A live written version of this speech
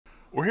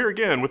We're here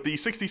again with the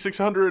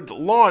 6600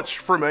 launch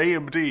from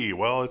AMD.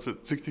 Well, it's a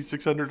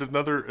 6600,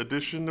 another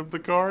edition of the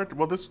card.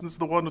 Well, this is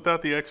the one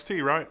without the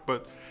XT, right?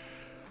 But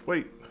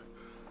wait,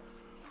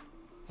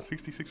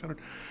 6600.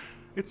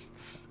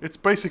 It's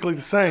basically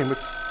the same.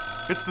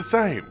 It's the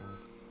same.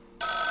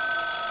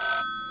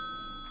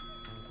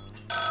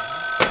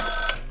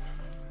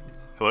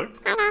 Hello?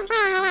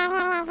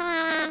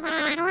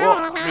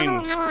 Well, I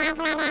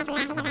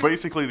mean,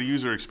 basically the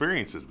user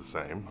experience is the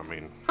same. I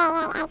mean,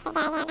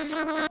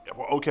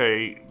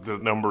 okay, the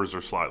numbers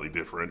are slightly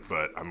different,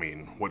 but I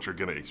mean, what you're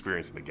going to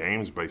experience in the game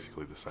is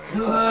basically the same.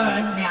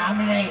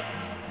 Alright,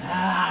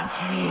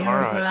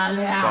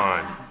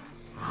 fine.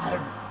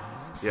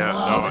 Yeah,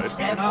 no, it's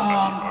fine.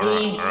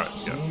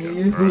 Alright,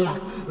 yeah,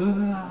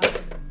 alright.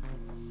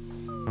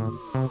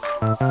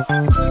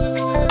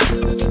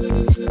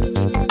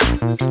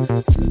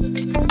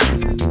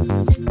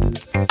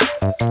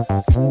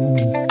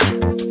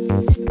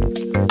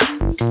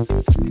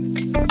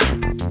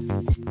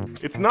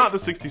 It's not the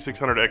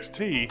 6600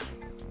 XT.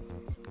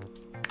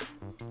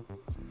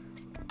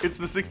 It's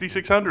the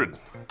 6600.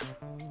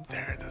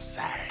 They're the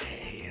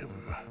same.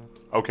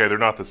 Okay, they're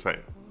not the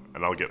same.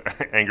 And I'll get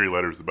angry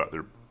letters about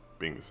their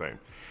being the same.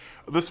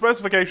 The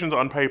specifications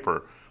on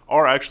paper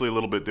are actually a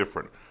little bit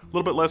different. A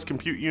little bit less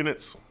compute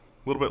units, a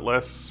little bit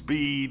less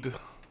speed, a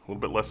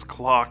little bit less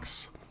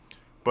clocks.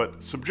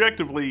 But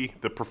subjectively,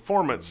 the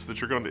performance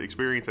that you're going to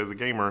experience as a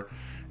gamer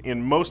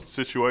in most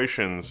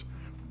situations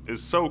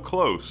is so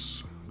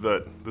close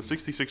that the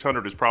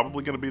 6600 is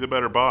probably going to be the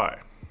better buy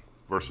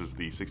versus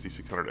the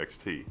 6600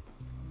 XT.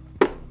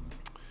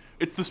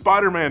 It's the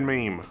Spider-Man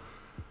meme.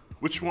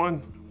 Which one?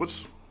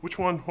 Which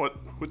one? What?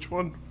 Which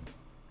one?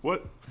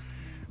 What?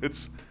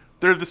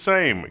 They're the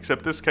same,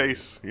 except this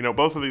case, you know,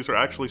 both of these are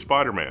actually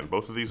Spider-Man.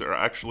 Both of these are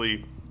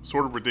actually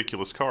sort of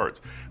ridiculous cards.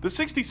 The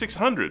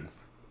 6600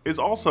 is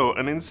also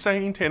an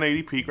insane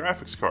 1080p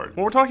graphics card.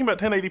 When we're talking about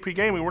 1080p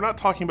gaming, we're not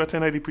talking about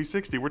 1080p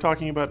 60, we're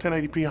talking about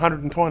 1080p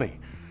 120,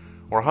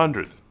 or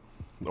 100,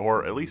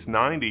 or at least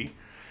 90.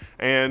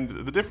 And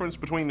the difference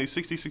between the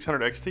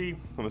 6600 XT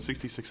and the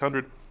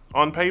 6600,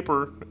 on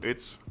paper,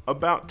 it's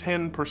about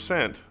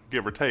 10%,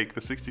 give or take.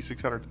 The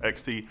 6600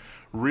 XT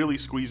really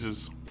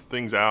squeezes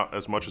things out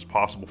as much as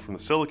possible from the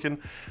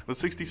silicon. The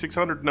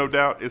 6600, no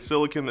doubt, is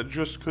silicon that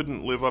just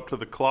couldn't live up to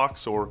the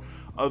clocks or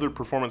other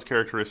performance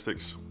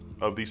characteristics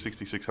of the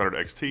 6600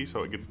 XT,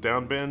 so it gets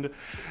downbend,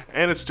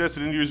 and it's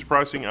suggested end user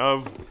pricing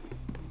of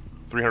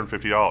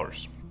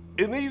 $350.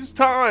 In these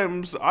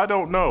times, I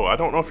don't know. I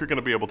don't know if you're going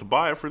to be able to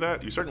buy it for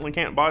that. You certainly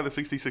can't buy the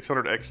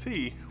 6600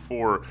 XT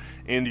for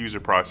end user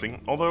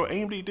pricing, although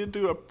AMD did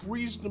do a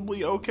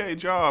reasonably okay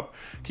job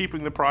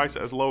keeping the price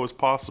as low as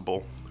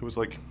possible. It was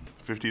like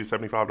 $50 to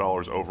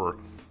 $75 over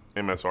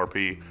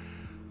MSRP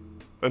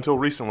until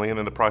recently, and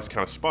then the price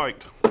kind of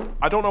spiked.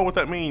 I don't know what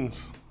that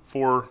means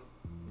for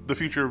the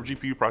future of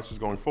GPU prices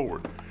going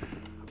forward.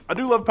 I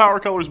do love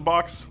Power Color's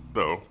box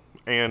though,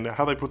 and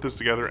how they put this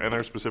together and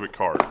their specific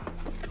card.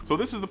 So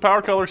this is the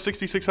Power Color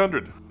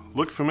 6600.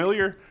 Look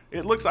familiar?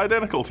 It looks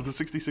identical to the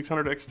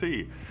 6600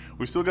 XT.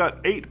 We've still got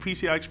 8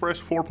 PCI Express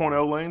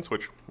 4.0 lanes,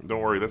 which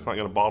don't worry, that's not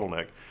going to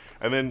bottleneck.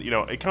 And then, you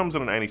know, it comes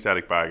in an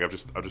anti-static bag. I've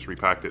just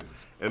repacked it.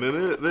 And then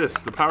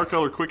the Power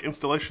Color Quick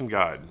Installation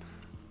Guide.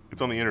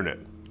 It's on the internet.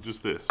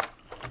 Just this.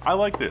 I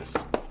like this.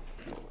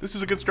 This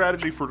is a good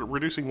strategy for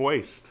reducing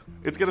waste.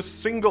 It's got a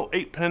single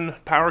 8-pin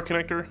power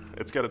connector.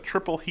 It's got a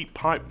triple heat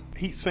pipe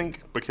heat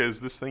sink because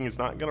this thing is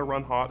not gonna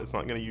run hot. It's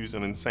not gonna use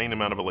an insane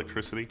amount of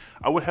electricity.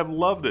 I would have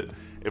loved it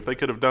if they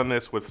could have done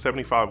this with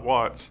 75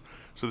 watts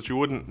so that you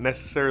wouldn't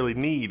necessarily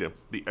need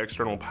the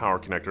external power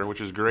connector, which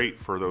is great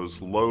for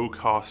those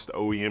low-cost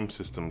OEM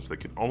systems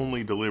that can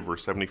only deliver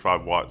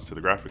 75 watts to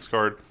the graphics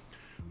card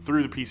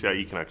through the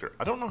PCIe connector.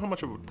 I don't know how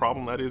much of a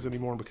problem that is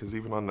anymore because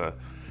even on the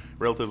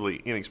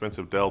relatively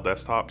inexpensive Dell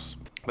desktops,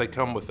 they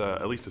come with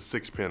at least a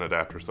 6-pin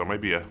adapter, so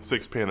maybe a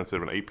 6-pin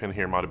instead of an 8-pin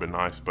here might have been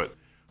nice, but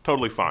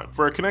totally fine.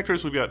 For our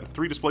connectors, we've got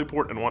 3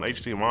 DisplayPort and 1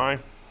 HDMI.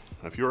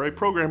 If you're a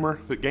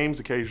programmer that games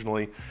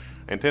occasionally,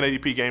 and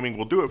 1080p gaming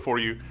will do it for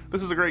you,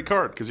 this is a great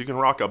card because you can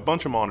rock a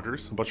bunch of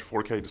monitors, a bunch of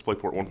 4K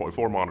DisplayPort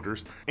 1.4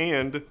 monitors,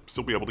 and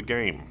still be able to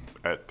game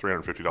at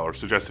 $350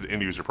 suggested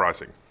end user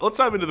pricing. Let's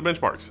dive into the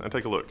benchmarks and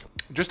take a look.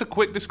 Just a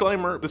quick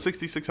disclaimer, the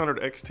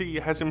 6600 XT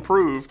has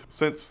improved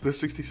since the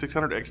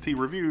 6600 XT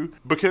review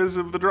because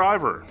of the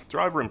driver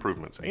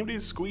improvements. AMD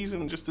is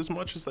squeezing just as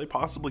much as they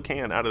possibly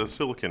can out of the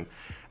silicon,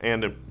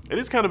 and it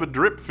is kind of a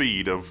drip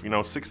feed of, you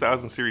know,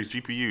 6000 series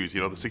GPUs, you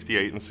know, the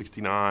 68 and the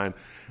 69,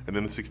 and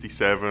then the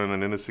 67,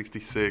 and then the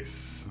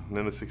 66, and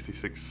then the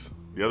 66,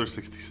 the other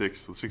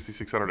 66, the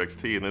 6600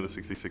 XT, and then the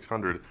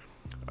 6600.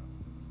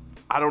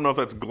 I don't know if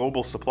that's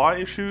global supply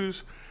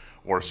issues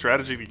or a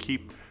strategy to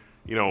keep,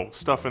 you know,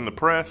 stuff in the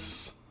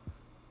press.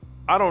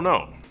 I don't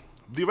know.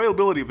 The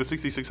availability of the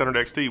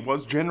 6600 XT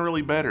was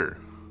generally better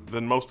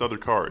than most other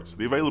cards.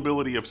 The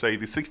availability of, say,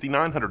 the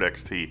 6900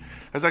 XT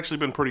has actually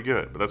been pretty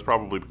good, but that's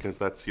probably because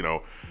that's, you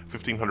know,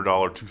 $1,500,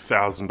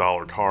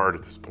 $2,000 card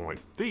at this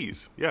point.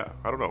 These, yeah,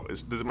 I don't know.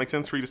 Does it make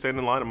sense for you to stand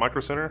in line at Micro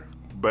Center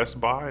Best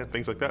Buy and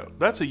things like that.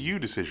 That's a you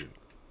decision.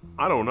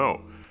 I don't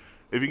know.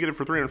 If you get it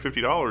for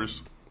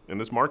 $350 in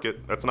this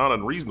market, that's not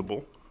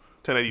unreasonable.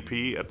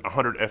 1080p at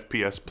 100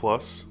 FPS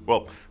plus.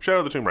 Well, Shadow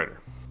of the Tomb Raider.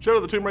 Shadow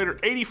of the Tomb Raider,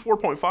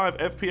 84.5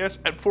 FPS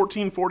at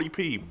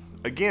 1440p.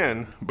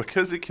 Again,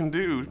 because it can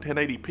do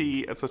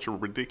 1080p at such a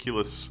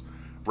ridiculous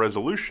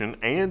resolution,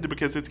 and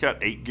because it's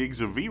got 8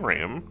 gigs of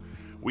VRAM,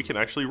 we can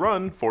actually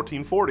run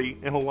 1440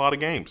 in a lot of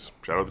games.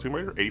 Shadow of the Tomb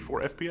Raider,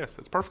 84 FPS.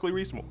 That's perfectly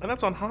reasonable, and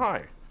that's on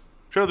high.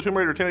 Shadow of the Tomb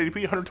Raider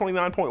 1080p,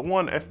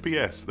 129.1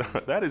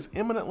 FPS. That is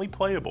eminently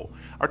playable.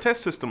 Our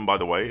test system, by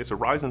the way, is a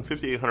Ryzen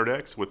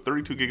 5800X with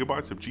 32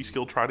 gigabytes of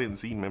G.Skill Trident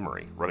Z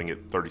memory, running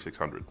at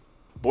 3600.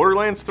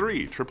 Borderlands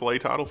 3, AAA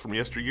title from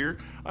yesteryear,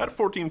 at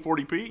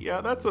 1440p,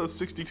 yeah, that's a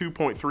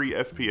 62.3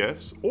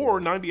 FPS,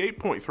 or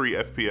 98.3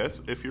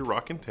 FPS if you're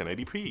rocking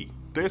 1080p.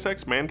 Deus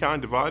Ex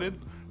Mankind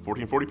Divided,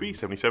 1440p,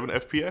 77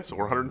 FPS,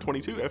 or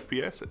 122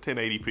 FPS at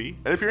 1080p.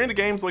 And if you're into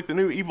games like the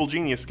new Evil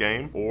Genius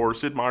game, or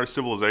Sid Meier's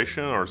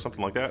Civilization, or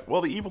something like that, well,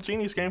 the Evil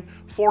Genius game,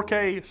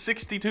 4K,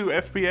 62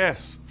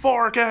 FPS.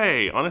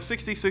 4K on a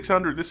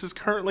 6600. This is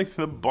currently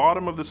the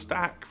bottom of the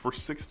stack for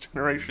 6th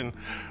generation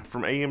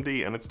from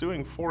AMD, and it's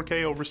doing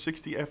 4K over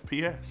 60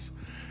 FPS.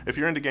 If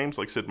you're into games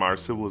like Sid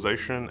Meier's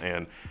Civilization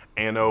and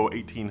Anno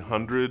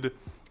 1800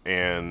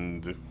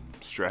 and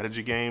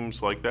strategy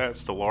games like that,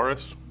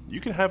 Stellaris, you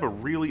can have a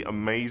really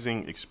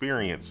amazing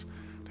experience,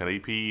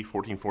 1080p,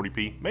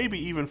 1440p, maybe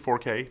even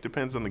 4K,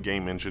 depends on the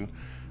game engine,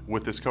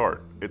 with this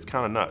card. It's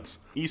kind of nuts.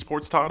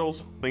 Esports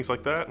titles, things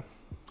like that,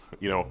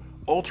 you know,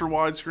 ultra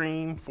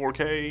widescreen,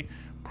 4K,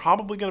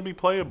 probably going to be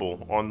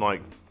playable on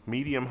like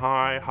medium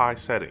high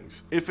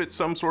settings. If it's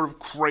some sort of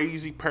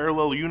crazy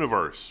parallel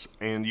universe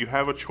and you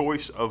have a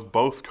choice of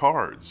both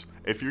cards,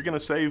 if you're going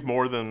to save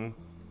more than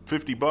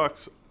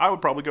 $50, I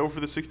would probably go for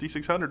the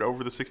 6600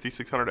 over the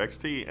 6600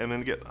 XT and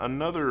then get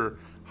another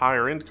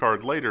higher end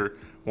card later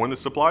when the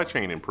supply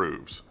chain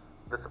improves.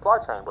 The supply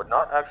chain would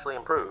not actually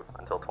improve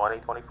until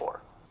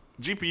 2024.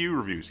 GPU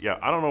reviews. Yeah,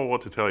 I don't know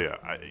what to tell you.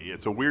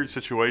 It's a weird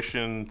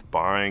situation.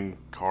 Buying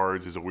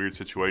cards is a weird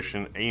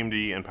situation.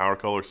 AMD and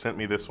PowerColor sent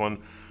me this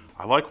one.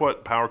 I like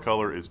what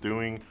PowerColor is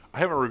doing. I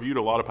haven't reviewed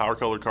a lot of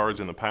PowerColor cards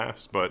in the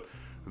past, but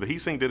the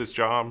heatsink did its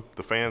job.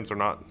 The fans are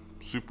not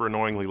super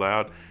annoyingly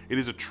loud. It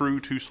is a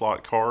true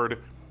 2-slot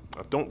card.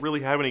 I don't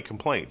really have any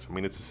complaints. I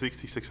mean, it's a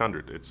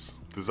 6600. It's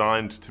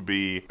designed to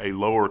be a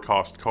lower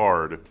cost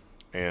card,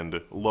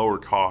 and lower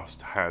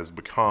cost has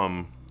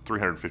become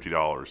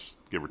 $350,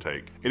 give or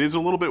take. It is a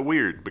little bit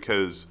weird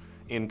because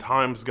in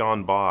times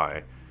gone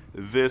by,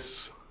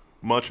 this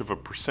much of a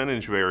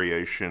percentage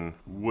variation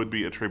would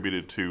be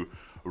attributed to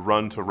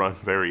run-to-run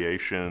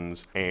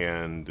variations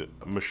and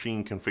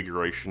machine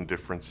configuration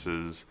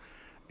differences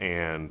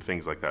and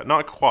things like that.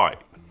 Not quite.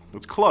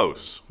 It's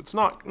close. It's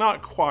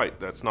not quite.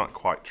 That's not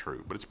quite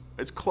true, but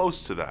it's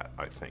close to that,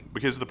 I think,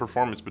 because the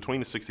performance between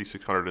the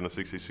 6600 and the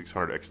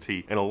 6600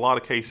 XT in a lot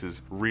of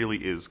cases really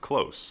is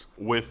close.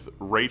 With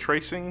ray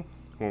tracing,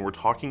 when we're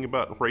talking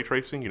about ray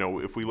tracing, you know,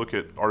 if we look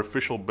at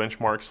artificial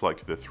benchmarks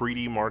like the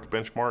 3D Mark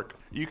benchmark,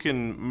 you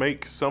can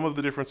make some of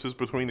the differences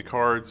between the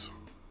cards,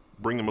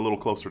 bring them a little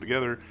closer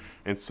together,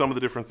 and some of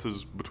the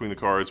differences between the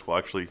cards will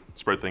actually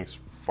spread things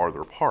farther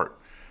apart.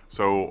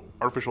 So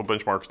artificial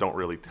benchmarks don't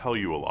really tell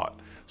you a lot.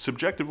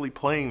 Subjectively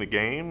playing the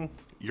game,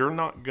 you're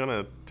not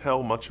gonna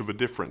tell much of a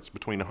difference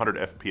between 100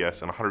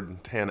 FPS and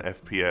 110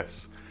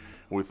 FPS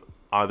with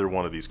either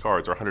one of these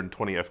cards, or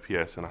 120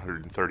 FPS and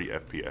 130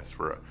 FPS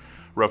for a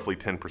roughly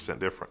 10%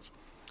 difference.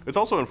 It's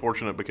also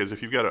unfortunate because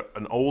if you've got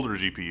an older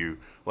GPU,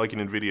 like an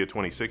NVIDIA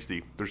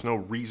 2060, there's no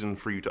reason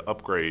for you to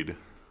upgrade,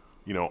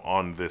 you know,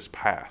 on this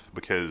path,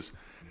 because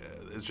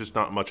it's just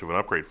not much of an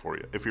upgrade for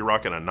you. If you're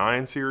rocking a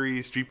 9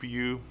 series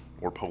GPU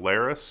or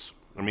Polaris,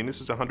 I mean,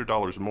 this is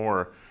 $100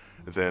 more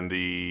than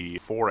the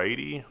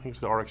 480, I think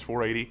it's the RX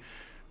 480,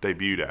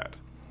 debuted at.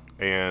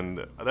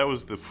 And that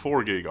was the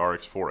 4 gig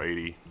RX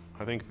 480.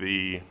 I think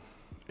the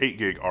 8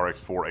 gig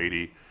RX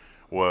 480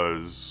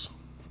 was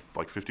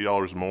like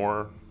 $50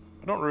 more.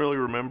 I don't really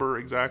remember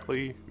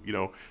exactly, you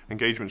know,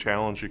 engagement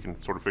challenge, you can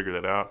sort of figure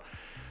that out.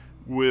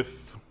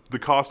 With the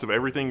cost of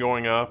everything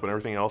going up and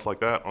everything else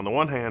like that, on the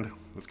one hand,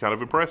 it's kind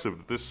of impressive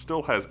that this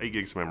still has 8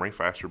 gigs of memory,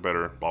 faster,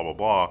 better, blah, blah,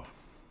 blah,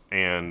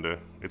 and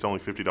it's only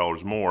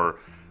 $50 more,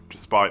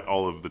 despite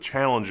all of the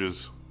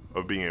challenges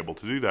of being able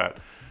to do that.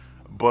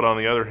 But on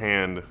the other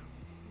hand,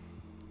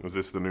 is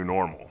this the new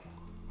normal?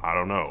 I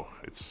don't know.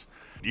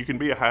 You can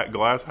be a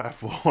glass half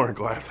full or a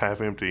glass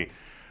half empty.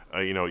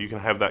 You know, you can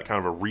have that kind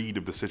of a read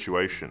of the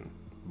situation.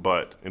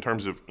 But in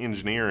terms of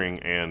engineering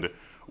and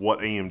what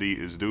AMD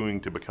is doing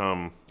to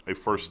become a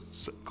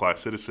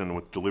first-class citizen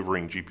with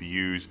delivering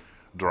GPUs,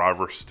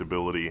 driver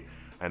stability,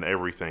 and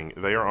everything,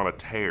 they are on a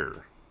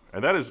tear.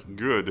 And that is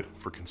good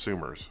for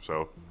consumers.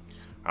 So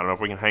I don't know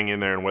if we can hang in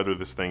there and weather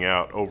this thing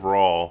out.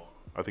 Overall,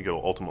 I think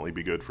it'll ultimately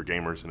be good for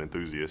gamers and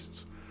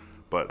enthusiasts.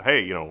 But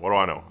hey, you know, what do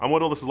I know? I'm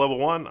Wendell, this is Level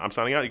 1. I'm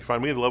signing out. You can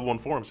find me in the Level 1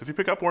 forums. If you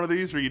pick up one of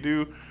these, or you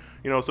do,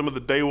 you know, some of the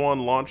day one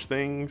launch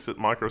things at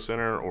Micro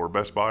Center or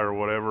Best Buy or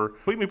whatever,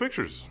 tweet me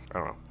pictures. I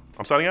don't know.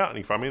 I'm signing out, and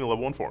you can find me in the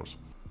Level 1 forums.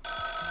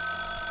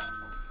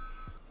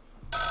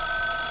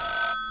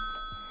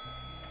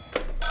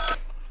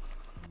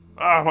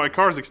 Ah, my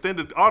car's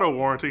extended auto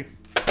warranty.